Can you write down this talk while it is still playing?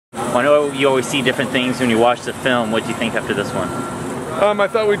Well, I know you always see different things when you watch the film. What do you think after this one? I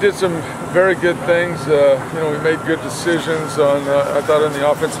thought we did some very good things. We made good decisions on. I thought on the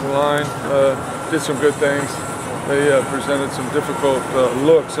offensive line, did some good things. They presented some difficult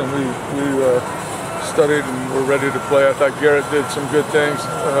looks, and we studied and were ready to play. I thought Garrett did some good things,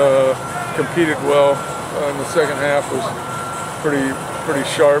 competed well. In the second half was pretty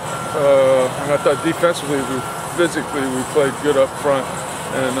sharp, and I thought defensively, physically, we played good up front.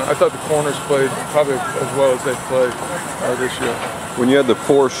 And I thought the corners played probably as well as they played this year. When you had the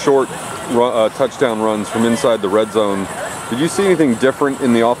 4 short touchdown runs from inside the red zone, did you see anything different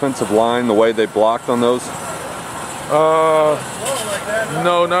in the offensive line, the way they blocked on those?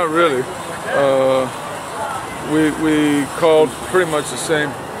 No, not really. We called pretty much the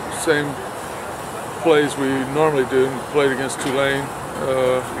same plays we normally do. We played against Tulane.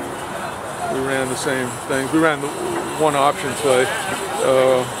 We ran the same things. We ran the one option play,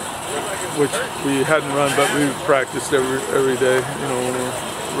 which we hadn't run, but we practiced every day, when we were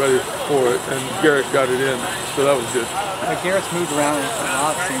ready for it. And Garrett got it in, so that was good. But Garrett's moved around a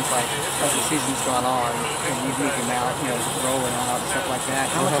lot, it seems like, as the season's gone on, and you've moved him out, rolling out and stuff like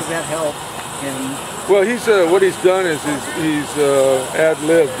that. How much does that help? Well, what he's done is he's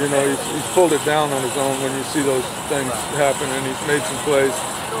ad-libbed. He's pulled it down on his own when you see those things happen, and he's made some plays.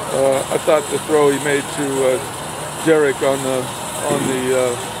 I thought the throw he made to Derek on the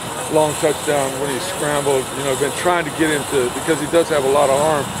long touchdown when he scrambled, been trying to get him to, because he does have a lot of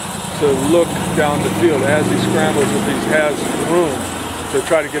arm, to look down the field as he scrambles, if he has room to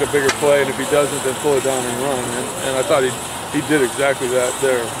try to get a bigger play, and if he doesn't, then pull it down and run. And I thought he did exactly that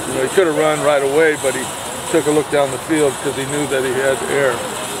there. He could have run right away, but he took a look down the field because he knew that he had air.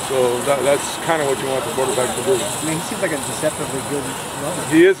 So that's kind of what you want the quarterback to do. I mean, he seems like a deceptively good runner.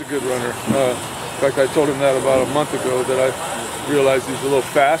 He is a good runner. In fact, I told him that about a month ago, that I realized he's a little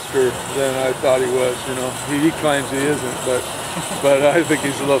faster than I thought he was. He claims he isn't, but I think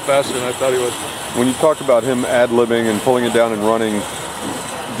he's a little faster than I thought he was. When you talk about him ad-libbing and pulling it down and running,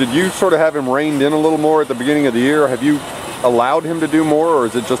 did you sort of have him reined in a little more at the beginning of the year? Have you allowed him to do more, or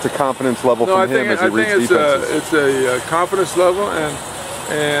is it just a confidence level from him as he reads defenses? It's a confidence level, and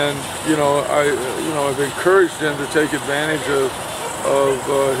I've encouraged him to take advantage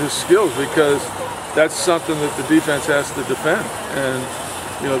of his skills, because that's something that the defense has to defend. And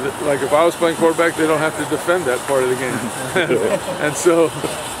like if I was playing quarterback, they don't have to defend that part of the game. And so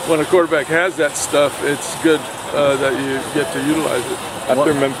when a quarterback has that stuff, it's good that you get to utilize it.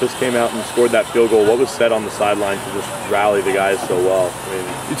 After Memphis came out and scored that field goal, what was said on the sideline to just rally the guys so well?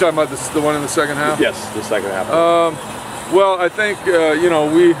 You talking about the one in the second half? Yes, the second half. Well, I think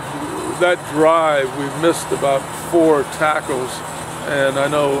that drive, we missed about 4 tackles, and I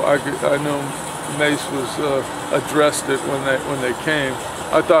know Mace was addressed it when they came.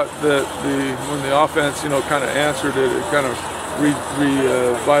 I thought that when the offense kind of answered it, it kind of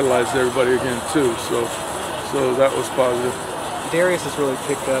revitalized everybody again too. So that was positive. Darius has really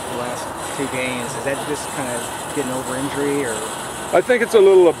picked up the last 2 games. Is that just kind of getting over injury, or? I think it's a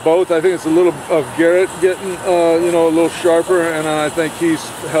little of both. I think it's a little of Garrett getting a little sharper, and I think he's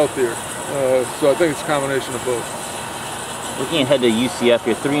healthier. So I think it's a combination of both. Looking ahead to UCF,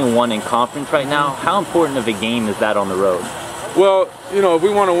 you're 3-1 in conference right now. How important of a game is that on the road? Well, if we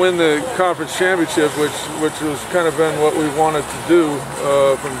want to win the conference championship, which has kind of been what we wanted to do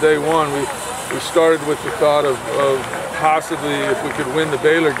from day one, we started with the thought of possibly, if we could win the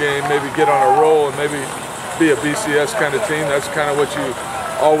Baylor game, maybe get on a roll and maybe be a BCS kind of team. That's kind of what you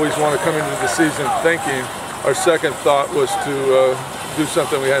always want to come into the season thinking. Our second thought was to do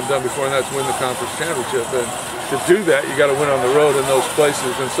something we hadn't done before, and that's win the conference championship. And to do that, you got to win on the road in those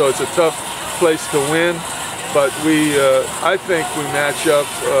places. And so it's a tough place to win, but I think we match up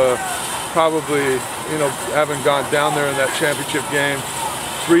probably, having gone down there in that championship game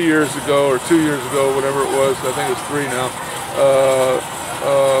 3 years ago or 2 years ago, whatever it was. I think it's 3 now.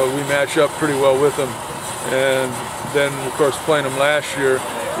 We match up pretty well with them. And then, of course, playing them last year,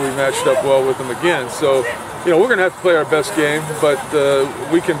 we matched up well with them again. So, we're going to have to play our best game, but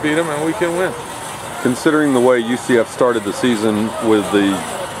we can beat them and we can win. Considering the way UCF started the season with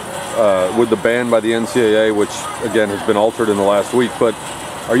the ban by the NCAA, which again has been altered in the last week, but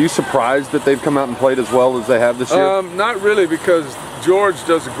are you surprised that they've come out and played as well as they have this year? Not really, because George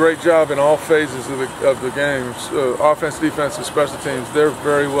does a great job in all phases of the games. Offense, defense, and special teams. They're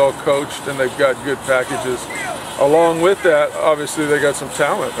very well coached, and they've got good packages. Along with that, obviously, they got some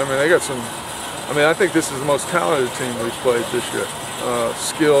talent. I think this is the most talented team we've played this year.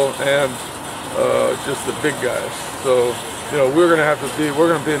 Skill and just the big guys. So, we're going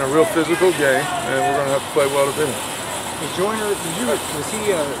to be in a real physical game, and we're going to have to play well to beat them. Joyner, was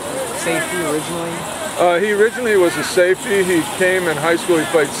he a safety originally? He originally was a safety. He came in high school, he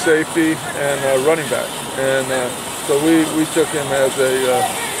played safety and running back. And so we took him as a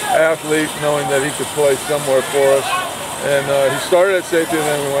athlete, knowing that he could play somewhere for us. And he started at safety, and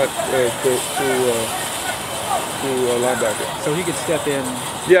then we went to linebacker. So he could step in?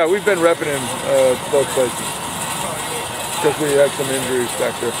 Yeah, we've been repping him both places because we had some injuries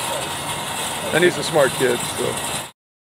back there. And he's a smart kid, so.